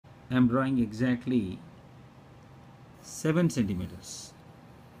I am drawing exactly 7 centimeters.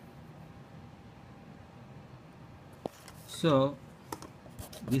 So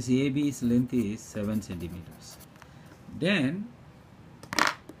this AB's length is 7 centimeters. Then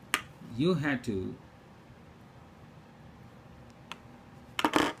you have to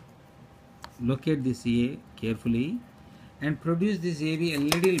locate this A carefully and produce this AB a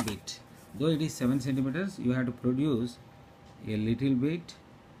little bit. Though it is 7 centimeters, you have to produce a little bit.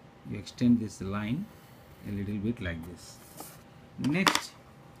 You extend this line a little bit like this. Next,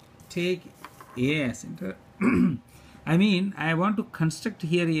 take A as center. I want to construct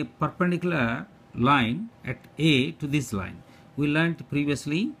here a perpendicular line at A to this line. We learnt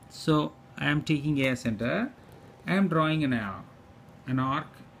previously. So I am taking A as center. I am drawing an arc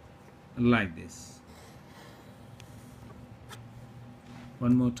like this.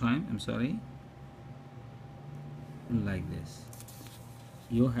 One more time, I'm sorry. Like this.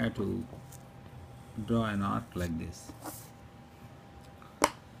 You have to draw an arc like this.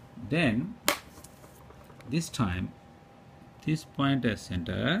 Then this time, this point as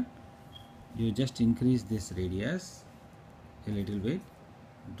center, you just increase this radius a little bit,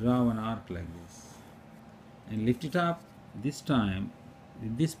 draw an arc like this and lift it up. This time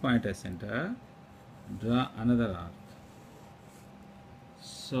with this point as center, draw another arc.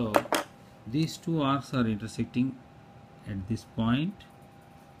 So these two arcs are intersecting at this point.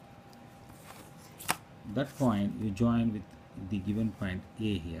 That point you join with the given point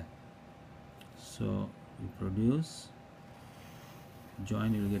A here. So you produce,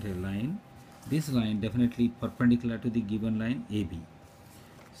 join, you will get a line. This line definitely perpendicular to the given line AB.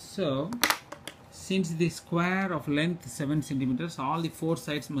 So since the square of length 7 centimeters, all the 4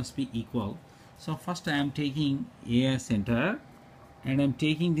 sides must be equal. So first I am taking A as center and I am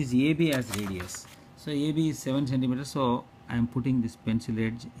taking this AB as radius. So AB is 7 centimeters, so I am putting this pencil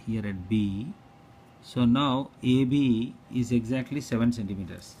edge here at B. So now AB is exactly 7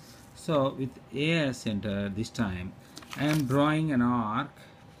 centimeters. So with A as center, this time I am drawing an arc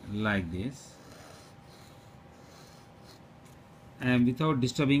like this, and without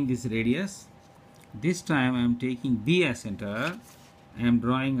disturbing this radius. This time I am taking B as center. I am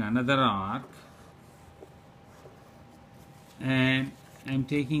drawing another arc, and I am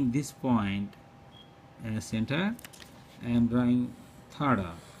taking this point as center. I am drawing third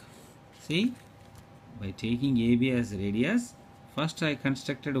arc. See, by taking AB as radius, first I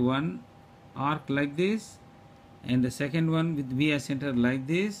constructed one arc like this, and the second one with B as center like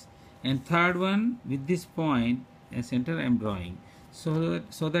this, and third one with this point as center I am drawing, so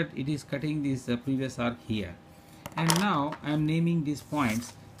that it is cutting this previous arc here. And now I am naming these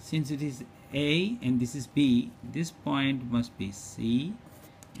points. Since it is A and this is B, this point must be C,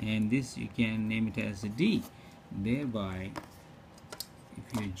 and this you can name it as D. Thereby,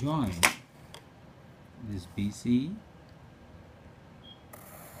 if you join this BC,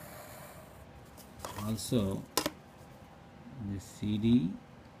 also this CD,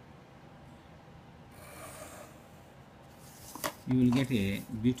 you will get a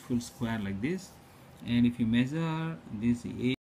beautiful square like this. And if you measure this A